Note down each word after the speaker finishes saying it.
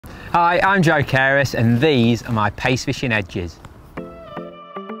Hi, I'm Joe Carass and these are my pace fishing edges.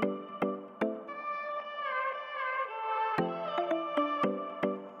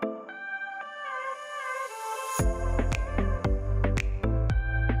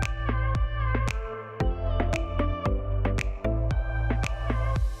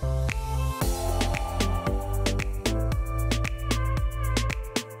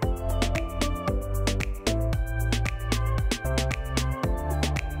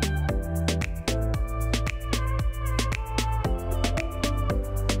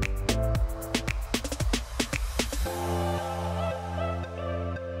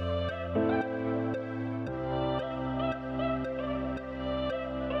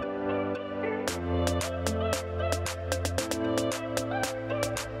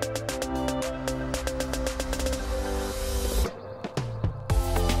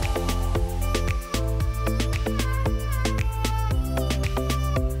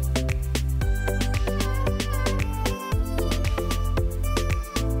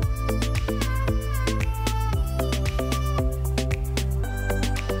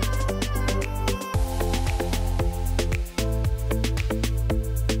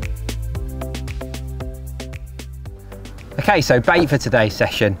 Okay, so bait for today's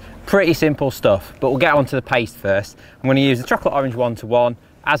session, pretty simple stuff, but we'll get on to the paste first. I'm going to use the chocolate orange 1:1,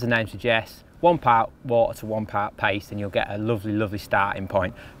 as the name suggests, 1 part water to 1 part paste, and you'll get a lovely starting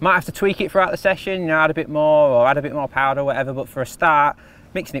point. Might have to tweak it throughout the session, you know, add a bit more or add a bit more powder or whatever, but for a start,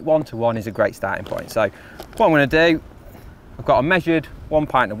 mixing it 1:1 is a great starting point. So what I'm going to do, I've got a measured 1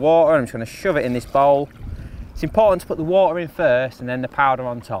 pint of water, and I'm just going to shove it in this bowl. It's important to put the water in first and then the powder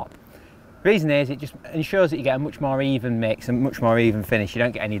on top. The reason is it just ensures that you get a much more even mix and much more even finish. You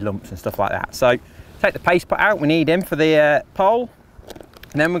don't get any lumps and stuff like that. So take the paste pot out, we need him for the pole,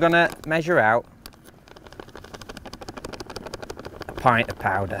 and then we're going to measure out a pint of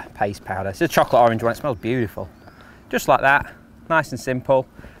powder, paste powder. It's a chocolate orange one, it smells beautiful. Just like that, nice and simple,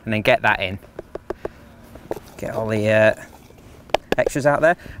 and then get that in. Get all the extras out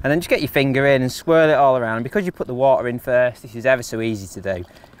there, and then just get your finger in and swirl it all around. And because you put the water in first, this is ever so easy to do.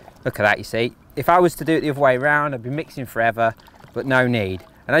 Look at that, you see. If I was to do it the other way around, I'd be mixing forever, but no need.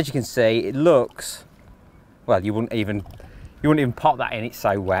 And as you can see, it looks, well, you wouldn't even pop that in, it's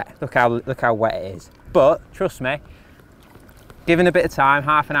so wet. Look how wet it is. But trust me, given a bit of time,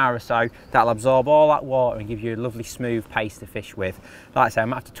 half an hour or so, that'll absorb all that water and give you a lovely smooth paste to fish with. Like I say, I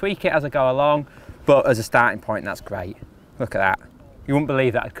might have to tweak it as I go along, but as a starting point, that's great. Look at that. You wouldn't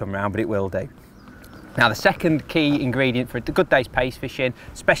believe that had come round, but it will do. Now the second key ingredient for a good day's pace fishing,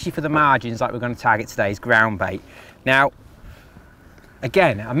 especially for the margins like we're going to target today, is ground bait. Now,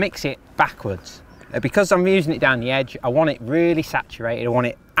 again, I mix it backwards. Because I'm using it down the edge, I want it really saturated. I want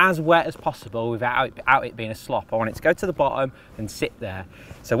it as wet as possible without it being a slop. I want it to go to the bottom and sit there.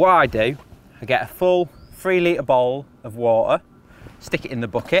 So what I do, I get a full 3 litre bowl of water, stick it in the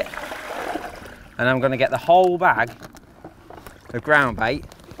bucket, and I'm going to get the whole bag of ground bait,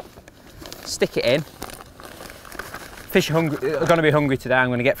 stick it in. Fish are going to be hungry today. I'm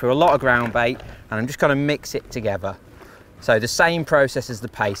going to get through a lot of ground bait, and I'm just going to mix it together. So the same process as the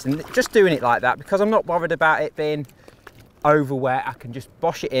paste, and just doing it like that, because I'm not bothered about it being over wet, I can just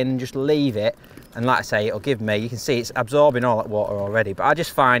bosh it in and just leave it, and like I say, it'll give me, you can see it's absorbing all that water already, but I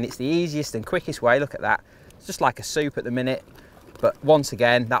just find it's the easiest and quickest way. Look at that, it's just like a soup at the minute, but once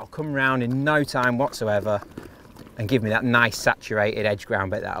again, that'll come round in no time whatsoever and give me that nice saturated edge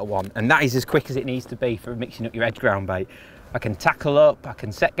ground bait that I want. And that is as quick as it needs to be for mixing up your edge ground bait. I can tackle up, I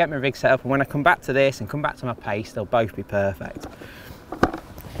can get my rig set up, and when I come back to this and come back to my paste, they'll both be perfect.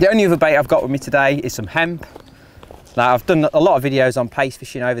 The only other bait I've got with me today is some hemp. Now, I've done a lot of videos on pace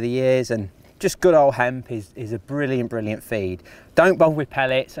fishing over the years, and just good old hemp is a brilliant feed. Don't bother with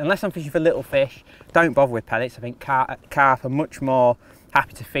pellets, unless I'm fishing for little fish, don't bother with pellets. I think carp are much more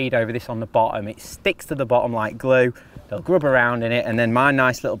happy to feed over this on the bottom. It sticks to the bottom like glue, they'll grub around in it, and then my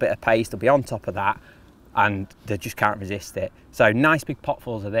nice little bit of paste will be on top of that, and they just can't resist it. So nice big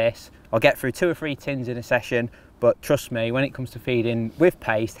potfuls of this. I'll get through 2 or 3 tins in a session, but trust me, when it comes to feeding with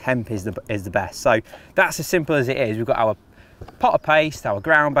paste, hemp is the best. So that's as simple as it is. We've got our pot of paste, our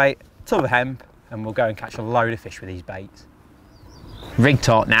ground bait, tub of hemp, and we'll go and catch a load of fish with these baits. Rig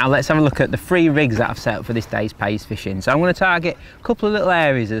talk now. Let's have a look at the 3 rigs that I've set up for this day's pace fishing. So I'm going to target a couple of little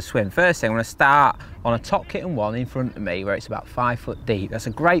areas of the swim. First thing, I'm going to start on a top kitten one in front of me where it's about 5 foot deep. That's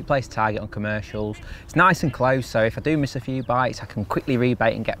a great place to target on commercials. It's nice and close, so if I do miss a few bites, I can quickly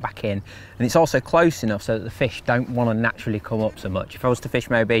rebait and get back in. And it's also close enough so that the fish don't want to naturally come up so much. If I was to fish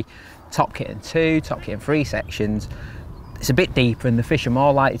maybe top kitten 2, top kitten 3 sections, it's a bit deeper and the fish are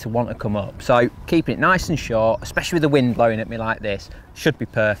more likely to want to come up. So keeping it nice and short, especially with the wind blowing at me like this, should be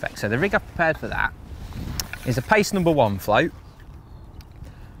perfect. So the rig I've prepared for that is a pace number 1 float.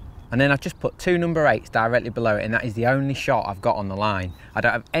 And then I've just put 2 number 8s directly below it, and that is the only shot I've got on the line. I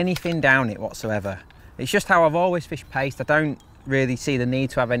don't have anything down it whatsoever. It's just how I've always fished paste. I don't really see the need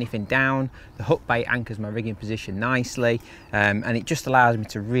to have anything down. The hook bait anchors my rigging position nicely, and it just allows me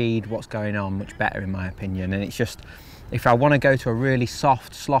to read what's going on much better in my opinion. And it's just, if I want to go to a really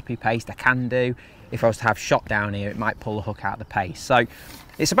soft, sloppy paste, I can do. If I was to have shot down here, it might pull the hook out of the paste. So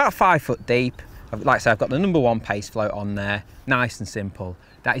it's about 5 foot deep. Like I said, I've got the number 1 paste float on there, nice and simple.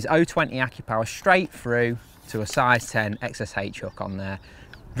 That is 020 AccuPower straight through to a size 10 XSH hook on there.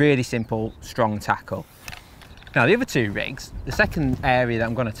 Really simple, strong tackle. Now the other 2 rigs, the second area that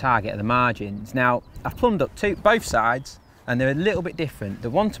I'm going to target are the margins. Now I've plumbed up both sides, and they're a little bit different. The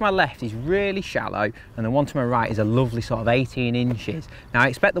one to my left is really shallow, and the one to my right is a lovely sort of 18 inches. Now I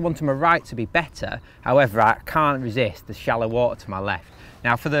expect the one to my right to be better, however I can't resist the shallow water to my left.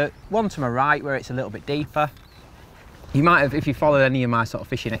 Now for the one to my right, where it's a little bit deeper, you might have, if you followed any of my sort of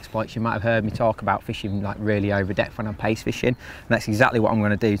fishing exploits, you might have heard me talk about fishing like really over depth when I'm pace fishing, and that's exactly what I'm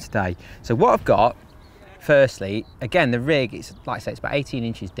going to do today. So what I've got, firstly, again the rig, it's like I say, it's about 18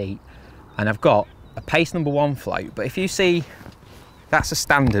 inches deep, and I've got a pace number 1 float, but if you see, that's a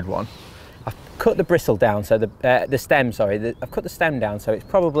standard one. I've cut the bristle down, so the stem, sorry, I've cut the stem down so it's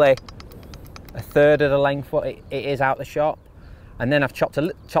probably 1/3 of the length what it is out the shop, and then I've chopped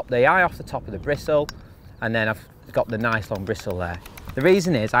the eye off the top of the bristle, and then I've got the nice long bristle there. The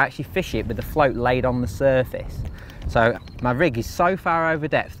reason is I actually fish it with the float laid on the surface. So my rig is so far over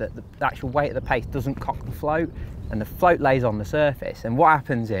depth that the actual weight of the paste doesn't cock the float, and the float lays on the surface. And what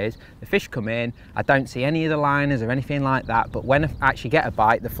happens is the fish come in, I don't see any of the liners or anything like that, but when I actually get a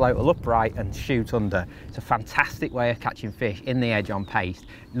bite, the float will upright and shoot under. It's a fantastic way of catching fish in the edge on paste.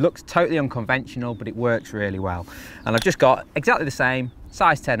 It looks totally unconventional, but it works really well. And I've just got exactly the same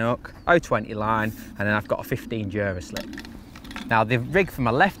size 10 hook, 020 line, and then I've got a 15 Jura slip. Now the rig for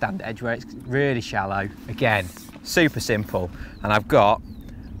my left hand edge, where it's really shallow, again, super simple. And I've got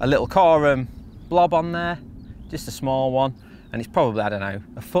a little corum blob on there, just a small one, and it's probably, I don't know,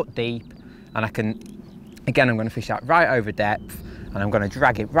 1 foot deep. And I can, again, I'm going to fish that right over depth, and I'm going to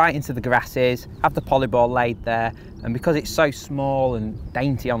drag it right into the grasses, have the polyball laid there, and because it's so small and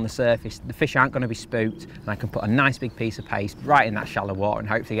dainty on the surface, the fish aren't going to be spooked, and I can put a nice big piece of paste right in that shallow water and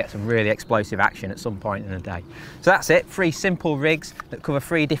hopefully get some really explosive action at some point in the day. So that's it, 3 simple rigs that cover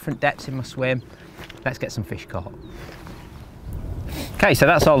 3 different depths in my swim. Let's get some fish caught. Okay, so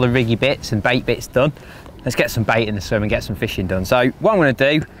that's all the riggy bits and bait bits done. Let's get some bait in the swim and get some fishing done. So what I'm going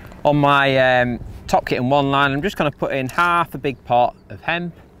to do on my top kit and 1 line, I'm just going to put in half a big pot of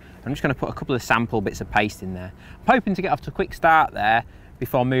hemp. I'm just going to put a couple of sample bits of paste in there. I'm hoping to get off to a quick start there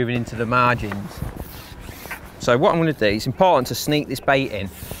before moving into the margins. So what I'm going to do, it's important to sneak this bait in.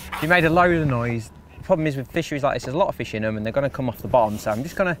 If you made a load of noise, the problem is with fisheries like this, there's a lot of fish in them and they're going to come off the bottom. So I'm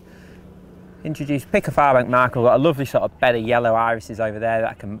just going to pick a farbank marker. I've got a lovely sort of bed of yellow irises over there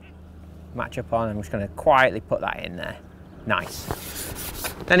that I can match up on. I'm just going to quietly put that in there. Nice.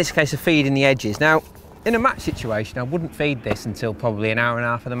 Then it's a case of feeding the edges. Now, in a match situation, I wouldn't feed this until probably 1.5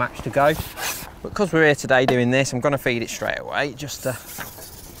 hours of the match to go. But because we're here today doing this, I'm going to feed it straight away just to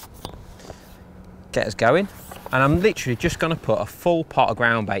get us going. And I'm literally just going to put a full pot of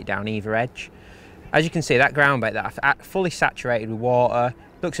ground bait down either edge. As you can see, that ground bait that I've fully saturated with water,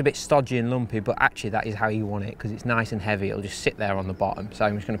 looks a bit stodgy and lumpy, but actually that is how you want it because it's nice and heavy. It'll just sit there on the bottom. So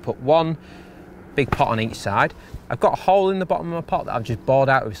I'm just going to put 1 big pot on each side. I've got a hole in the bottom of my pot that I've just bored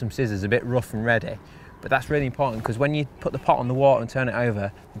out with some scissors, a bit rough and ready. But that's really important because when you put the pot on the water and turn it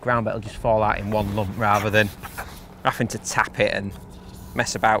over, the ground bait will just fall out in 1 lump rather than having to tap it and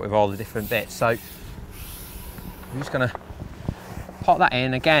mess about with all the different bits. So I'm just going to pot that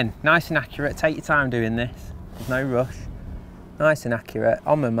in. Again, nice and accurate. Take your time doing this. There's no rush. Nice and accurate.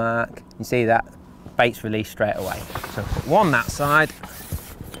 On my mark, you see that bait's released straight away. So put 1 that side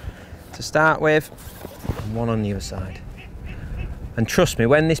to start with and 1 on the other side. And trust me,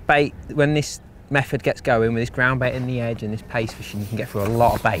 when this method gets going with this ground bait in the edge and this pace fishing, you can get through a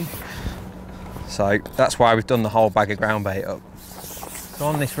lot of bait. So that's why we've done the whole bag of ground bait up. So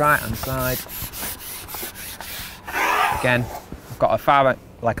on this right hand side, again, I've got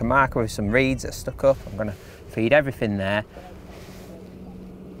a marker with some reeds that are stuck up. I'm going to feed everything there.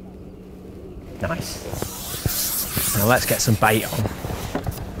 Nice. Now let's get some bait on.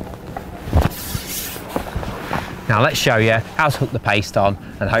 Now let's show you how to hook the paste on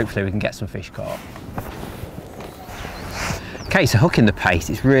and hopefully we can get some fish caught. Okay, so hooking the paste,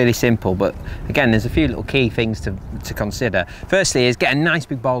 it's really simple, but again, there's a few little key things to consider. Firstly is get a nice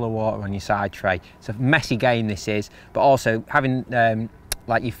big bowl of water on your side tray. It's a messy game this is, but also having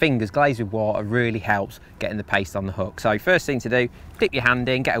like your fingers glazed with water really helps getting the paste on the hook. So first thing to do, dip your hand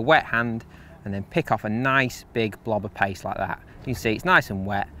in, get a wet hand, and then pick off a nice big blob of paste like that. You can see it's nice and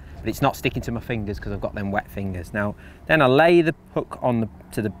wet, but it's not sticking to my fingers because I've got them wet fingers. Now, then I lay the hook on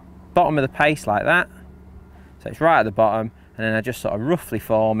to the bottom of the paste like that. So it's right at the bottom. And then I just sort of roughly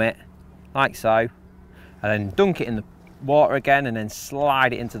form it like so, and then dunk it in the water again and then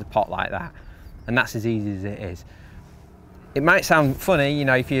slide it into the pot like that. And that's as easy as it is. It might sound funny, you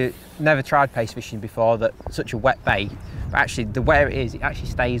know, if you never tried paste fishing before, that such a wet bait, but actually the way it is, it actually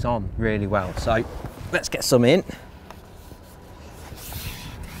stays on really well. So let's get some in.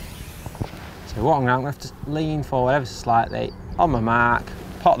 So what I'm going to have to lean forward ever so slightly on my mark,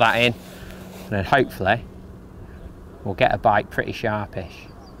 pop that in, and then hopefully we'll get a bite pretty sharpish.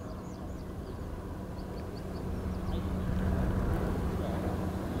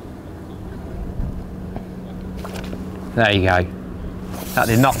 There you go. That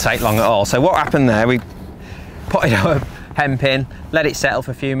did not take long at all. So what happened there, we potted our hemp in, let it settle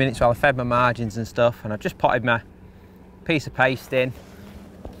for a few minutes while I fed my margins and stuff, and I've just potted my piece of paste in.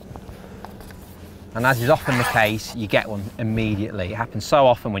 And as is often the case, you get one immediately. It happens so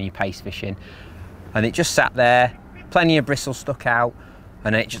often when you're paste fishing. And it just sat there, plenty of bristles stuck out,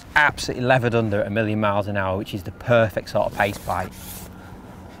 and it just absolutely levered under at 1,000,000 miles an hour, which is the perfect sort of paste bite.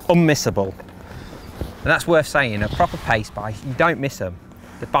 Unmissable. And that's worth saying, a proper paste bite, you don't miss them.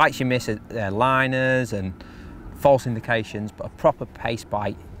 The bites you miss are liners and false indications, but a proper paste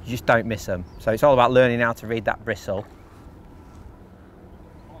bite, you just don't miss them. So it's all about learning how to read that bristle.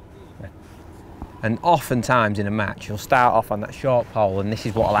 And oftentimes in a match, you'll start off on that short pole, and this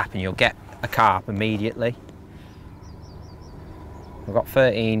is what will happen, you'll get a carp immediately. I've got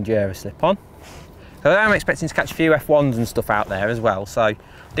 13 Jura slip on. So I'm expecting to catch a few F1s and stuff out there as well, so I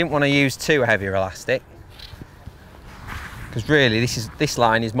didn't want to use too heavier elastic, because really this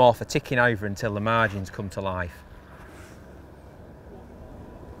line is more for ticking over until the margins come to life.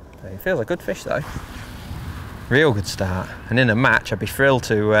 So it feels a good fish though. Real good start, and in a match I'd be thrilled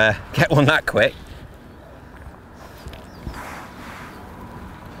to get one that quick.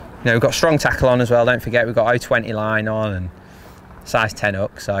 Now we've got strong tackle on as well, don't forget we've got 020 line on and size 10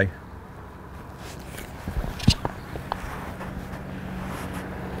 hook, so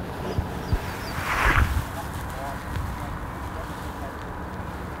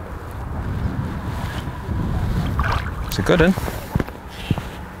it's a good one.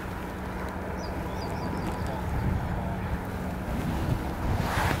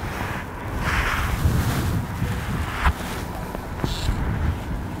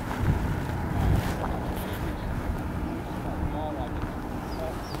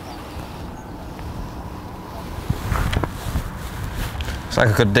 Looks like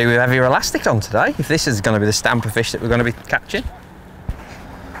I could do with heavier elastic on today, if this is going to be the stamp of fish that we're going to be catching.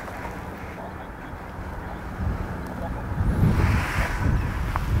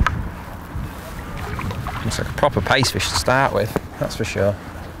 Looks like a proper paste fish to start with, that's for sure.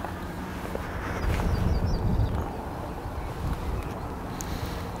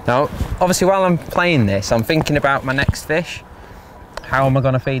 Now, obviously while I'm playing this, I'm thinking about my next fish. How am I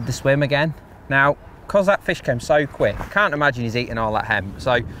going to feed the swim again? Now, because that fish came so quick, I can't imagine he's eating all that hemp,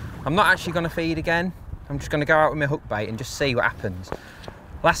 so I'm not actually going to feed again. I'm just going to go out with my hook bait and just see what happens.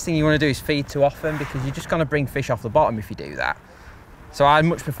 Last thing you want to do is feed too often, because you're just going to bring fish off the bottom if you do that. So I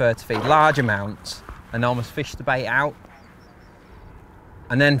much prefer to feed large amounts and almost fish the bait out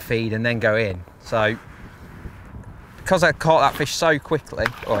and then feed and then go in. So because I caught that fish so quickly,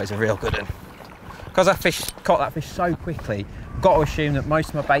 oh, it's a real good one. Because I caught that fish so quickly, I've got to assume that most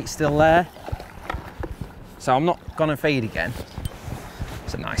of my bait's still there. So I'm not going to feed again.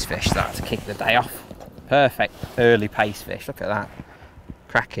 It's a nice fish that to kick the day off. Perfect early pace fish, look at that.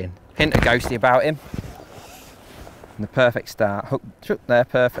 Cracking. Hint of ghosty about him. And the perfect start, hooked up there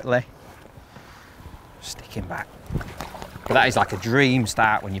perfectly. Stick him back. But that is like a dream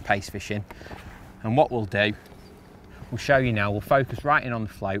start when you're pace fishing. And what we'll do, we'll show you now, we'll focus right in on the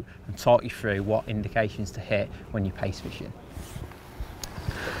float and talk you through what indications to hit when you're pace fishing.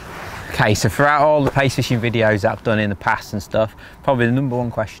 Okay, so throughout all the pace fishing videos that I've done in the past and stuff, probably the number one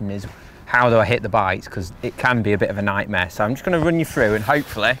question is, how do I hit the bites? Because it can be a bit of a nightmare. So I'm just going to run you through and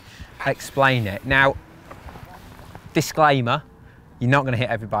hopefully explain it. Now, disclaimer, you're not going to hit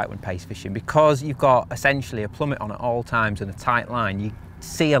every bite when pace fishing, because you've got essentially a plummet on at all times and a tight line. You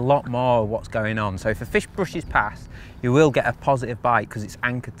see a lot more of what's going on. So if a fish brushes past, you will get a positive bite because it's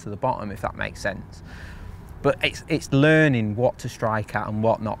anchored to the bottom, if that makes sense. but it's learning what to strike at and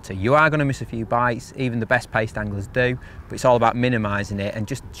what not to. You are going to miss a few bites, even the best paste anglers do, but it's all about minimising it and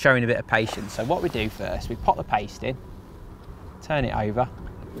just showing a bit of patience. So what we do first, we pop the paste in, turn it over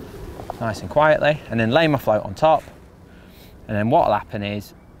nice and quietly, and then lay my float on top. And then what will happen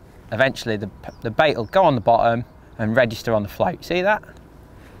is eventually the bait will go on the bottom and register on the float. See that?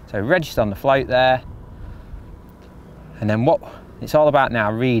 So register on the float there. And then what it's all about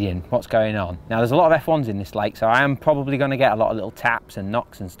now, reading what's going on. Now there's a lot of F1s in this lake, so I am probably going to get a lot of little taps and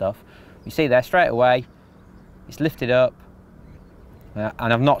knocks and stuff. You see there straight away, it's lifted up,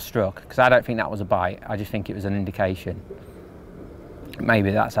 and I've not struck, because I don't think that was a bite. I just think it was an indication. Maybe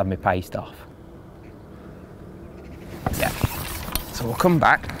that's had me paste off. Yeah, so we'll come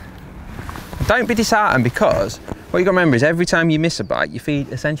back. Don't be disheartened, because what you got to remember is every time you miss a bite, you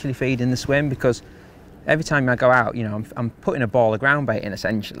essentially feed in the swim, because every time I go out, you know, I'm putting a ball of ground bait in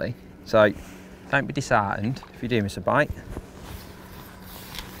essentially. So don't be disheartened if you do miss a bite.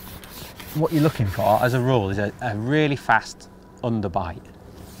 What you're looking for, as a rule, is a really fast underbite.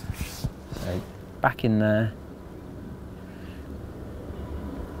 So back in there.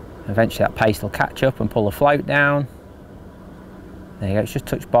 Eventually that paste will catch up and pull the float down. There you go, it's just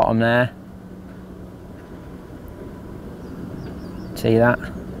touched bottom there. See that?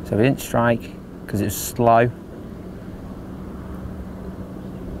 So we didn't strike because it was slow.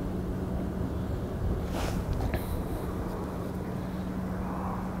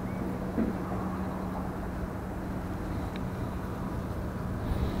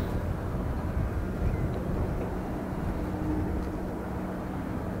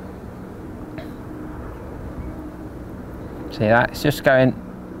 See that? It's just going,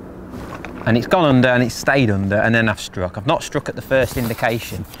 and it's gone under and it's stayed under, and then I've struck. I've not struck at the first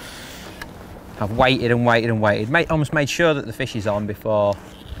indication. I've waited and waited and waited. Almost made sure that the fish is on before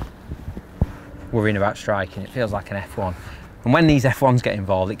worrying about striking. It feels like an F1. And when these F1s get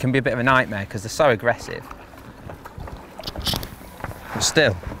involved, it can be a bit of a nightmare because they're so aggressive. But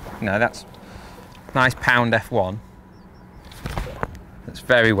still, you know, that's a nice pound F1. That's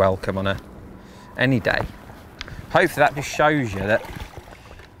very welcome on any day. Hopefully that just shows you that,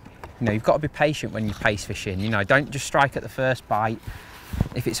 you know, you've got to be patient when you paste fishing. You know, don't just strike at the first bite.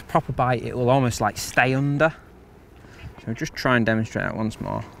 If it's a proper bite, it will almost like stay under. So I'll just try and demonstrate that once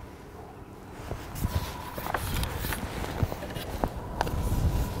more.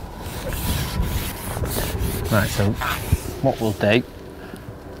 Right, so what we'll do,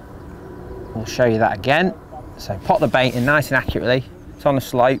 we'll show you that again. So pop the bait in nice and accurately. It's on a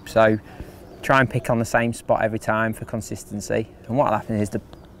slope, so try and pick on the same spot every time for consistency. And what will happen is the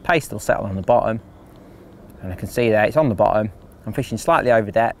paste will settle on the bottom, and I can see there it's on the bottom. I'm fishing slightly over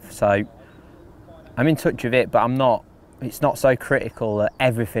depth, so I'm in touch with it, but it's not so critical that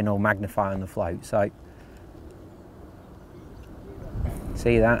everything will magnify on the float. So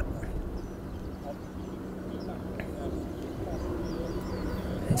see that?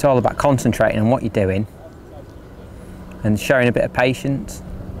 It's all about concentrating on what you're doing and showing a bit of patience.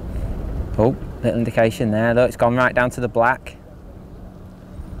 Oh, little indication there. Look, it's gone right down to the black.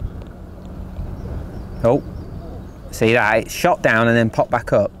 Oh, see that? It's shot down and then popped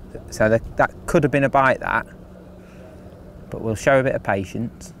back up. So that could have been a bite, that. But we'll show a bit of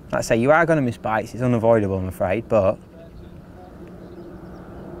patience. Like I say, you are going to miss bites. It's unavoidable, I'm afraid. But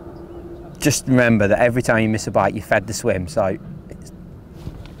just remember that every time you miss a bite, you fed the swim. So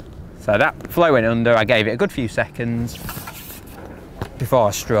that flow went under. I gave it a good few seconds before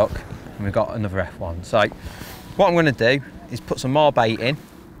I struck. And we've got another F1. So what I'm going to do is put some more bait in.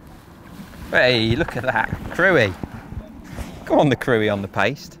 Hey, look at that, crewy. Go on the crewy on the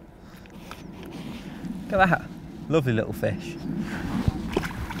paste. Look at that, lovely little fish.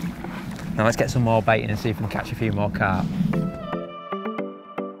 Now let's get some more bait in and see if we can catch a few more carp.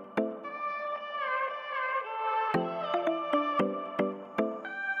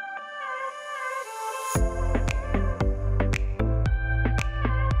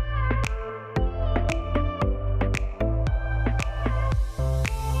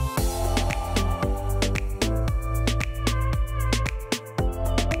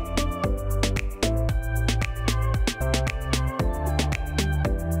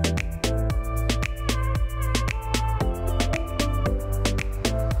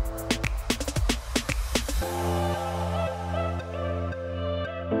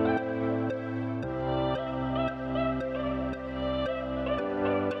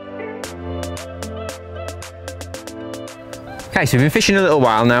 Okay, so we've been fishing a little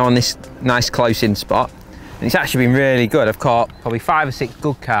while now on this nice close-in spot, and it's actually been really good. I've caught probably 5 or 6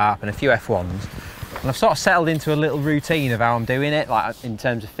 good carp and a few F1s, and I've sort of settled into a little routine of how I'm doing it, like in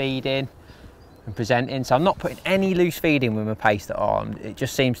terms of feeding. and presenting. So I'm not putting any loose feed in with my paste at all. It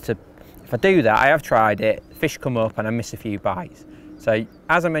just seems to, if I do that, I have tried it, fish come up and I miss a few bites. So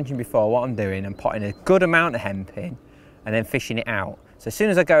as I mentioned before, what I'm doing, I'm putting a good amount of hemp in and then fishing it out. So as soon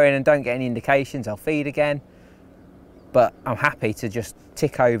as I go in and don't get any indications, I'll feed again. But I'm happy to just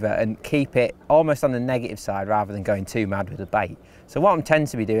tick over and keep it almost on the negative side rather than going too mad with the bait. So what I'm tend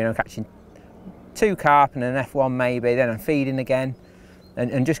to be doing, I'm catching 2 carp and an F1 maybe, then I'm feeding again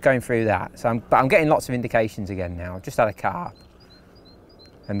and just going through that. So but I'm getting lots of indications again now. I've just had a carp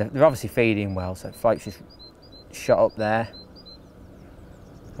and they're obviously feeding well, so the float's just shot up there.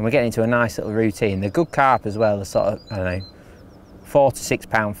 And we're getting into a nice little routine. They're good carp as well, the sort of, I don't know, 4 to 6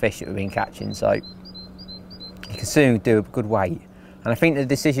 pound fish that we've been catching. So you can soon do a good weight. And I think the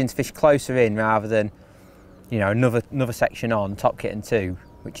decision to fish closer in rather than, you know, another section on, top kit and 2,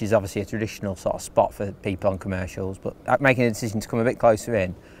 which is obviously a traditional sort of spot for people on commercials, but making a decision to come a bit closer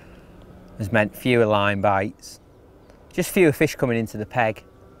in has meant fewer line bites, just fewer fish coming into the peg.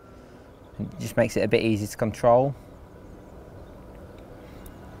 It just makes it a bit easier to control.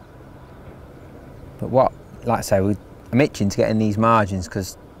 But what, like I say, I'm itching to get in these margins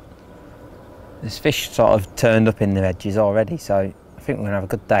because this fish sort of turned up in the edges already, so I think we're gonna have a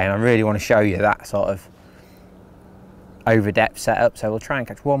good day, and I really want to show you that sort of over depth setup. So we'll try and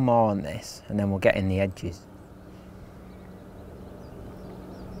catch one more on this and then we'll get in the edges.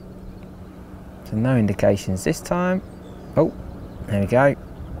 So no indications this time. Oh, there we go.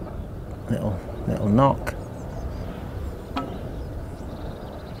 Little knock.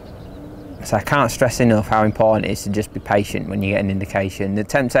 So I can't stress enough how important it is to just be patient when you get an indication. The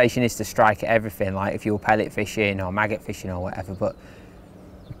temptation is to strike at everything, like if you're pellet fishing or maggot fishing or whatever, but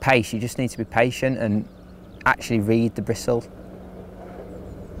pace, you just need to be patient and actually read the bristle.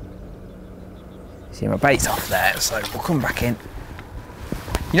 See, my bait's off there, so we'll come back in.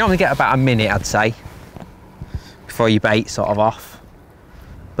 You normally get about a minute, I'd say, before your bait's sort of off,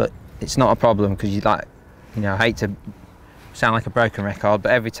 but it's not a problem because you like, you know, I hate to sound like a broken record,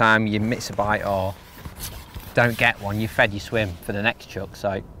 but every time you miss a bite or don't get one, you fed your swim for the next chuck.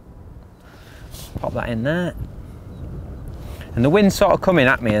 So pop that in there. And the wind's sort of coming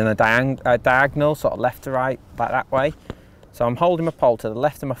at me in a diagonal, sort of left to right, like that way. So I'm holding my pole to the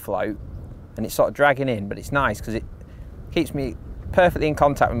left of my float and it's sort of dragging in, but it's nice because it keeps me perfectly in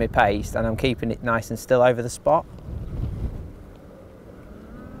contact with my paste and I'm keeping it nice and still over the spot.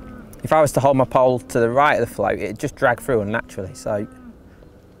 If I was to hold my pole to the right of the float, it'd just drag through unnaturally. So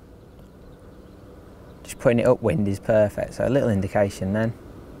just putting it upwind is perfect. So a little indication then.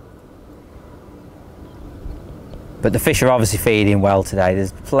 But the fish are obviously feeding well today.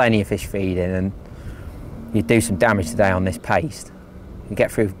 There's plenty of fish feeding and you do some damage today on this paste. You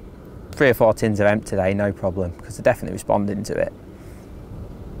get through 3 or 4 tins of hemp today, no problem, because they're definitely responding to it.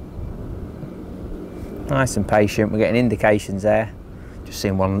 Nice and patient, we're getting indications there. Just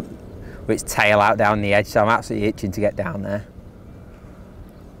seeing one with its tail out down the edge, so I'm absolutely itching to get down there.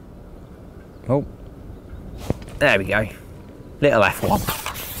 Oh, there we go. Little F1.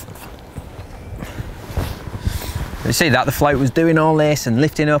 You see that the float was doing all this and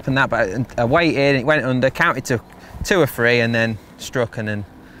lifting up and that, but I waited, it went under, counted to 2 or 3 and then struck, and then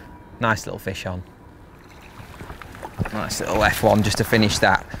nice little fish on. Nice little F1 just to finish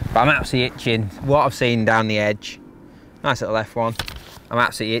that. But I'm absolutely itching. What I've seen down the edge, nice little F1. I'm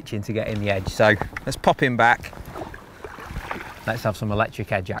absolutely itching to get in the edge. So let's pop him back. Let's have some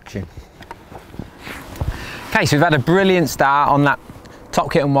electric edge action. Okay, so we've had a brilliant start on that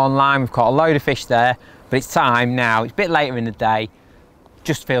top kit and 1 line. We've caught a load of fish there. But it's time now, it's a bit later in the day,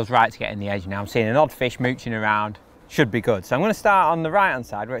 just feels right to get in the edge now. I'm seeing an odd fish mooching around, should be good. So I'm going to start on the right hand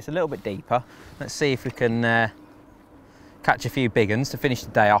side where it's a little bit deeper. Let's see if we can catch a few big ones to finish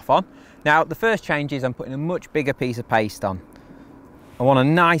the day off on. Now the first change is I'm putting a much bigger piece of paste on. I want a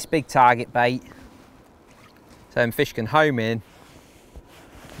nice big target bait so then fish can home in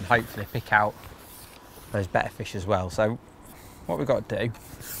and hopefully pick out those better fish as well. So what we've got to do,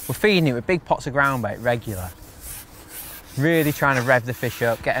 we're feeding it with big pots of ground bait regular. Really trying to rev the fish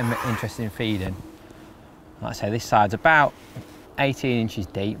up, get them interested in feeding. Like I say, this side's about 18 inches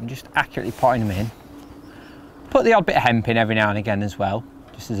deep and just accurately potting them in. Put the odd bit of hemp in every now and again as well,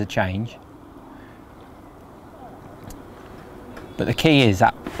 just as a change. But the key is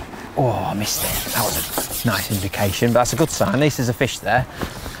that, oh, I missed it. That was a nice indication, but that's a good sign. At least there's a fish there.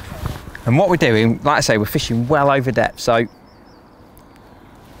 And what we're doing, like I say, we're fishing well over depth. So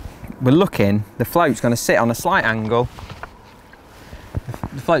we're looking, the float's going to sit on a slight angle.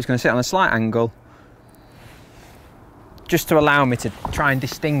 The float's going to sit on a slight angle just to allow me to try and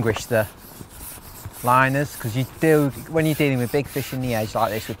distinguish the liners, because when you're dealing with big fish in the edge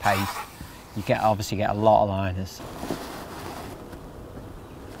like this with paste, you obviously get a lot of liners.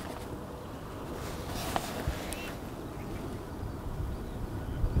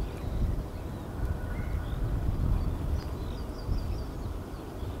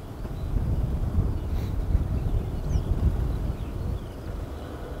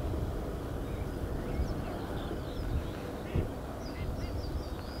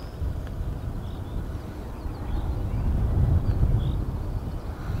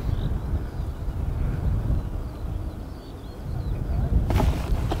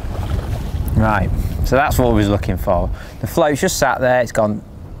 Right, so that's what we was looking for. The float's just sat there, it's gone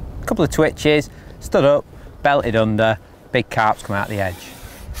a couple of twitches, stood up, belted under, big carp's come out the edge.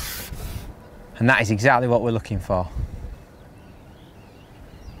 And that is exactly what we're looking for.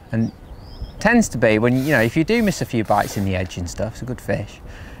 And tends to be when, you know, if you do miss a few bites in the edge and stuff, it's a good fish.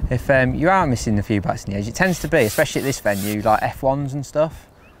 If you are missing a few bites in the edge, it tends to be, especially at this venue, like F1s and stuff.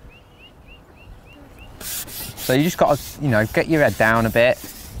 So you just got to, you know, get your head down a bit.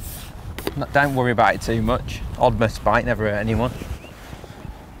 Don't worry about it too much. Odd miss bite, never hurt anyone.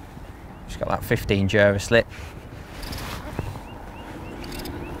 Just got that 15 Jura slip.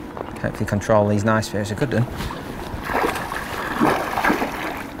 Hopefully control these nice fish. A good one.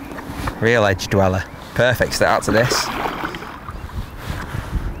 Real edge dweller. Perfect start to this.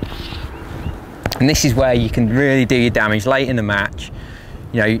 And this is where you can really do your damage late in the match.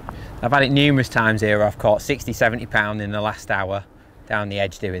 You know, I've had it numerous times here. I've caught 60, 70 pound in the last hour down the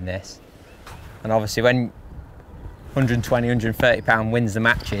edge doing this. And obviously when 120, 130 pound wins the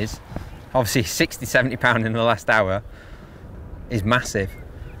matches, obviously 60, 70 pound in the last hour is massive.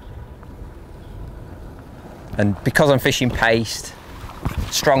 And because I'm fishing paste,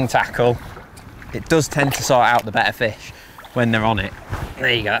 strong tackle, it does tend to sort out the better fish when they're on it.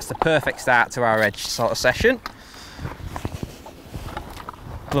 There you go, that's the perfect start to our edge sort of session.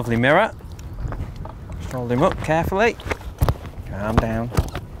 Lovely mirror. Just hold him up carefully. Calm down.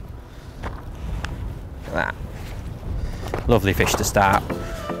 Look at that. Lovely fish to start.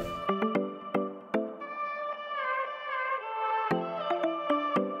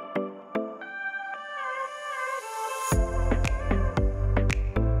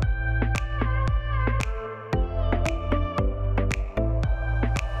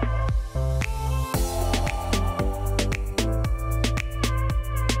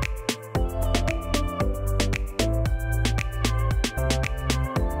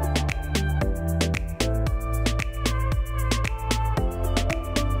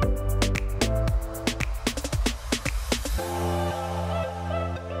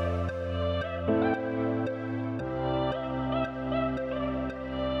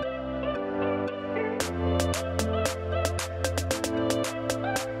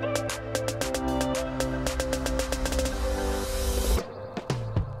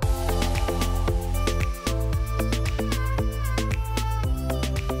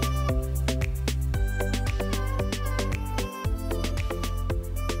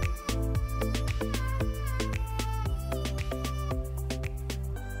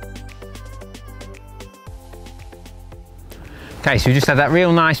 Okay, so we just had that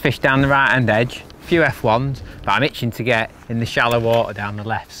real nice fish down the right hand edge, a few F1s, but I'm itching to get in the shallow water down the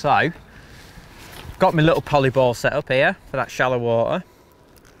left. So, got my little poly ball set up here for that shallow water,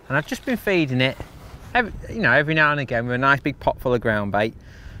 and I've just been feeding it, every now and again with a nice big pot full of ground bait.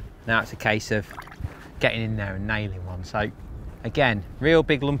 Now it's a case of getting in there and nailing one. So, again, real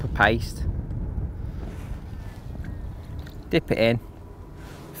big lump of paste, dip it in,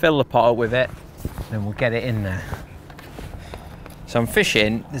 fill the pot up with it, and then we'll get it in there. So I'm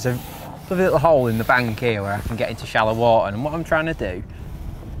fishing, there's a lovely little hole in the bank here where I can get into shallow water, and what I'm trying to do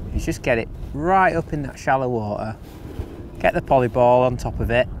is just get it right up in that shallow water, get the poly ball on top of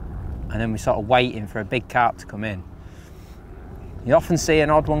it, and then we're sort of waiting for a big carp to come in. You often see an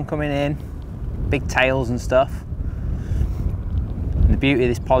odd one coming in, big tails and stuff. And the beauty of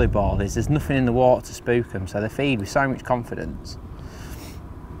this poly ball is there's nothing in the water to spook them, so they feed with so much confidence.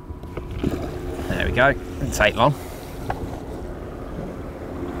 There we go, didn't take long.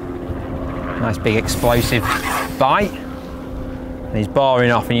 Nice big explosive bite. And he's boring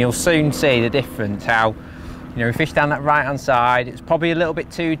off, and you'll soon see the difference how, we fished down that right hand side, it's probably a little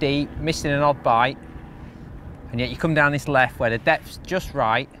bit too deep, missing an odd bite, and yet you come down this left where the depth's just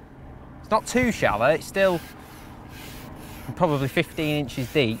right. It's not too shallow, it's still probably 15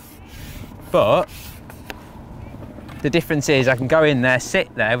 inches deep, but the difference is I can go in there,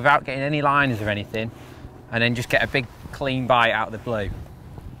 sit there without getting any liners or anything, and then just get a big clean bite out of the blue.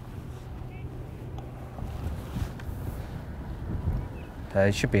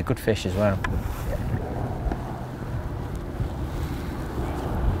 It should be a good fish as well.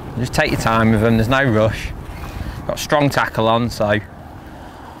 Just take your time with them, there's no rush. Got a strong tackle on, so.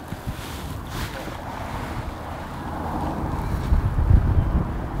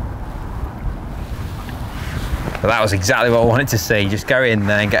 But that was exactly what I wanted to see. Just go in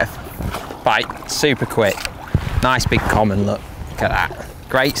there and get a bite super quick. Nice big common, look at that.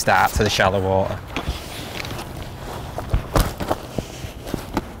 Great start to the shallow water.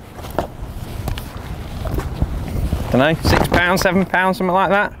 I don't know, £6, £7, something like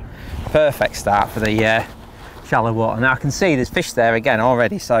that. Perfect start for the shallow water. Now I can see there's fish there again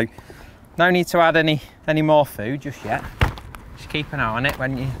already, so no need to add any more food just yet. Just keep an eye on it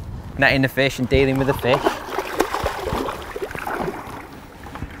when you're netting the fish and dealing with the fish.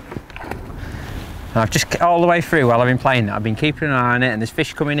 And I've just all the way through while I've been playing that, I've been keeping an eye on it, and there's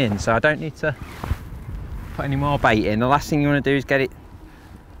fish coming in, so I don't need to put any more bait in. The last thing you want to do is get it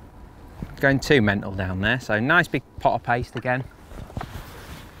going too mental down there. So nice big pot of paste again,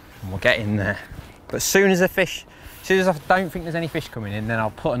 and we'll get in there. But as soon as I don't think there's any fish coming in, then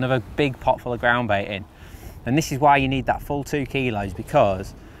I'll put another big pot full of ground bait in. And this is why you need that full 2 kilos,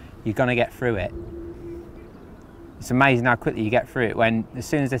 because you're going to get through it. It's amazing how quickly you get through it when, as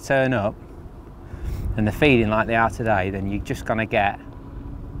soon as they turn up and they're feeding like they are today, then you're just going to get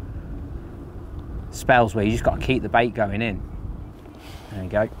spells where you just got to keep the bait going in. There you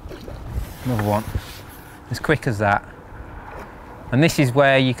go, another one, as quick as that. And this is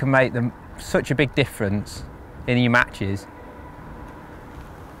where you can make them such a big difference in your matches,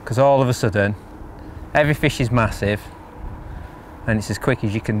 because all of a sudden every fish is massive and it's as quick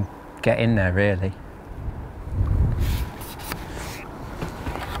as you can get in there, really.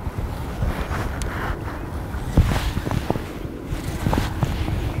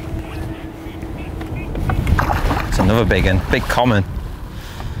 It's another big one, big common.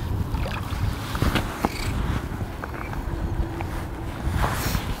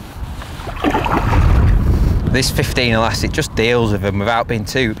 This 15 elastic just deals with them without being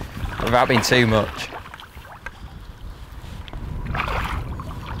too much.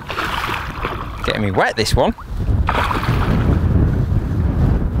 Getting me wet, this one.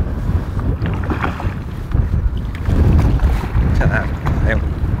 Look at that.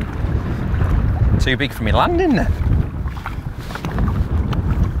 Too big for me landing there.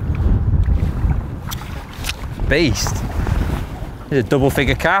 Beast. There's a double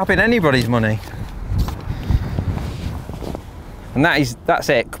figure carp in anybody's money. And that's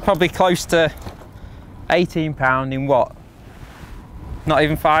it, probably close to £18 in what? Not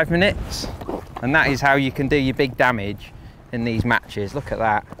even 5 minutes. And that is how you can do your big damage in these matches. Look at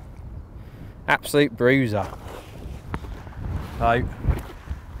that. Absolute bruiser. So,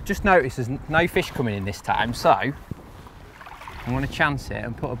 just notice there's no fish coming in this time, so I'm going to chance it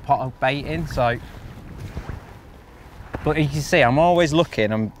and put a pot of bait in. So, but you can see I'm always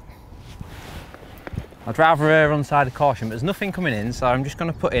looking. I'd rather err on the side of caution, but there's nothing coming in, so I'm just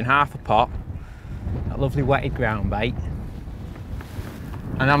going to put in half a pot, that lovely wetted ground bait.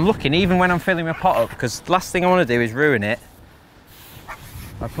 And I'm looking even when I'm filling my pot up, because the last thing I want to do is ruin it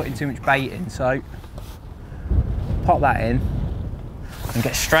by putting too much bait in. So pop that in and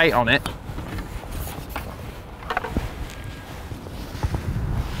get straight on it.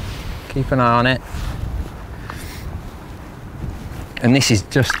 Keep an eye on it. And this is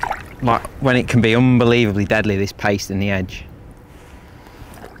just like when it can be unbelievably deadly, this paste in the edge.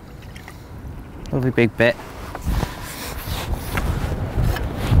 Lovely big bit.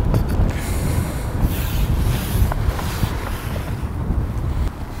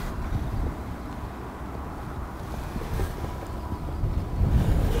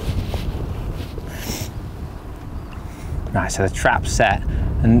 Right, so the trap's set,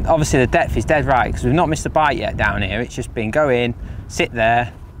 and obviously the depth is dead right, because we've not missed a bite yet down here. It's just been go in, sit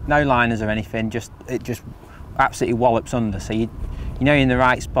there, no liners or anything, it just absolutely wallops under, so you know you're in the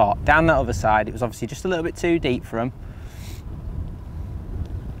right spot. Down that other side, it was obviously just a little bit too deep for them.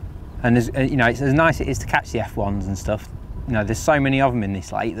 And you know, it's as nice it is to catch the F1s and stuff. You know, there's so many of them in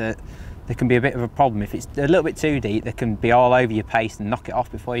this lake that there can be a bit of a problem. If it's a little bit too deep, they can be all over your paste and knock it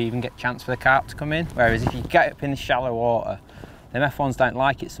off before you even get a chance for the carp to come in. Whereas if you get up in the shallow water, them F1s don't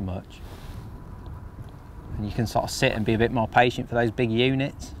like it so much. And you can sort of sit and be a bit more patient for those big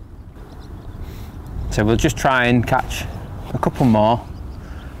units. So we'll just try and catch a couple more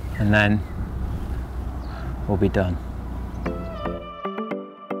and then we'll be done.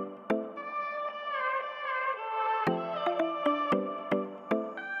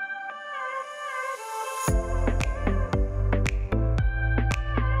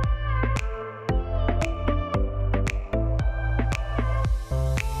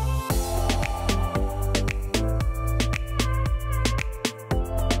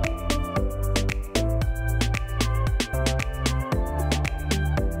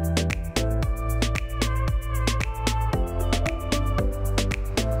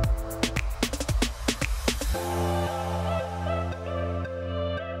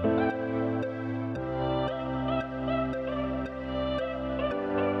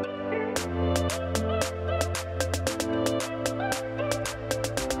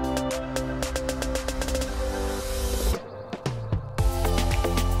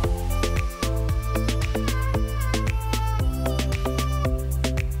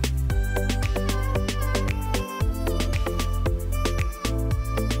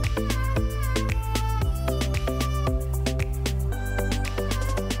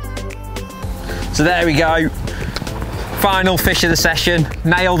 So there we go. Final fish of the session,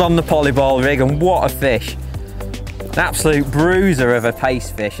 nailed on the polyball rig, and what a fish. An absolute bruiser of a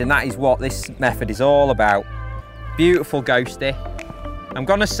paste fish, and that is what this method is all about. Beautiful ghosty. I'm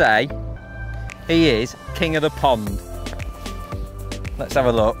gonna say he is king of the pond. Let's have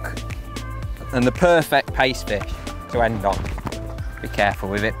a look. And the perfect paste fish to end on. Be careful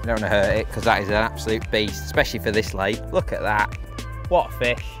with it, don't want to hurt it, because that is an absolute beast, especially for this lake. Look at that. What a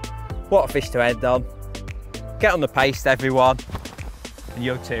fish. What a fish to end on. Get on the paste, everyone, and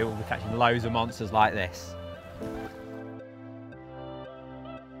you too will be catching loads of monsters like this.